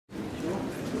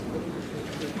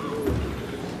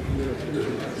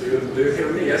Do you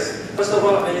hear me? Yes. First of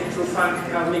all, I need to thank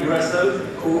Gressel,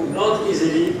 who not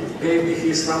easily gave me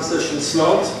his RAM session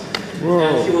slot.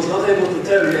 And he was not able to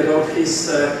tell me about his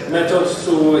method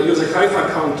to use a hi-fi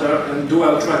counter and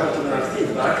dual track automatic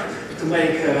feedback to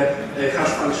make a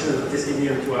hash function that is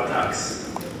immune to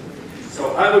attacks.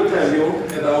 So I will tell you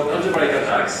about algebraic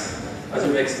attacks, as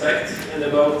you may expect, and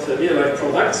about real-life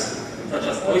products, such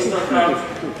as Oyster Card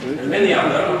and many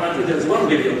other. Apparently there's 1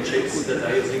 billion chips that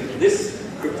are using this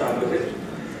crypto algorithm.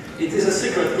 It is a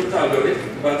secret crypto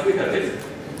algorithm, but we have it.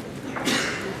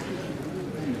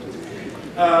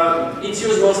 It's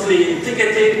used mostly in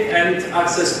ticketing and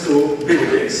access to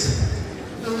buildings.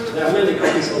 There are many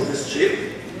copies of this chip.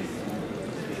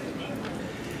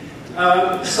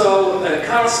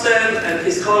 Karsten and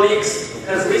his colleagues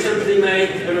have recently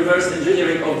made a reverse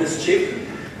engineering of this chip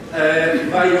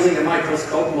by using a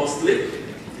microscope mostly.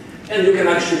 And you can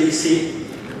actually see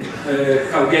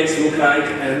how gates look like,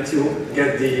 and you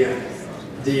get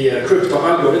the crypto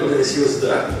algorithm that is used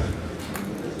there.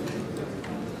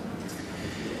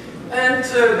 And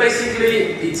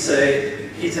basically, it's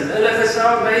an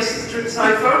LFSR-based strip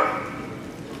cipher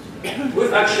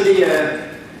with actually a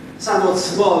somewhat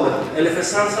small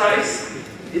LFSR size.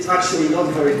 It's actually not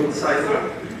very good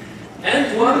cipher.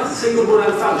 And one single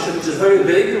Boolean function, which is very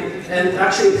big, and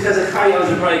actually it has a high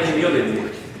algebraic immunity.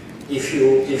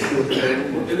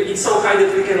 It's so high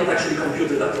that we cannot actually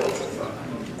compute it at all so far.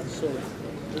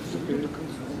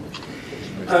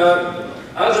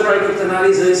 Algebraic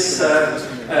cryptanalysis,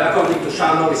 according to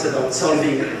Shannon, is about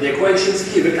solving the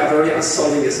equations, key recovery as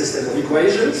solving a system of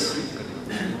equations.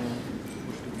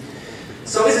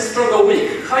 So is it strong or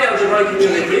weak? High algebraic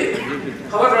immunity,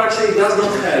 however, actually it does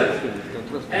not help.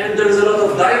 And there is a lot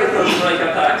of direct algebraic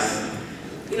attacks.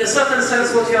 In a certain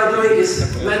sense, what you are doing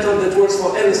is a method that works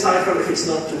for any cipher if it's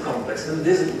not too complex. And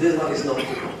this one is not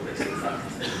too complex, in fact.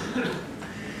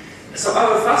 So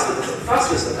our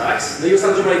fastest attacks, they use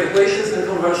algebraic equations and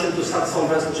conversion to stat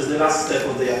solvers, which is the last step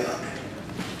of the attack.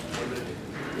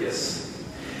 Yes.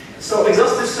 So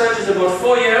exhaustive search is about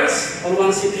 4 years on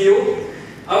one CPU.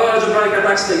 Our algebraic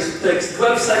attacks takes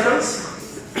 12 seconds.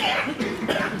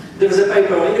 There is a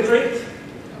paper on Uprint.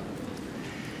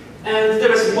 And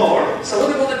there is more. So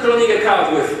what about cloning a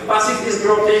card with passive disk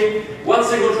dropping, one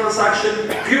single transaction,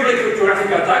 purely cryptographic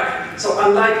attack? So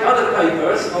unlike other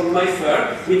papers on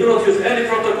MiFare, we do not use any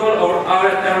protocol or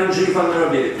RNG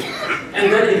vulnerability.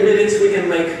 And then in minutes we can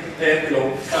make a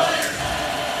clone card.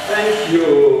 Thank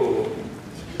you.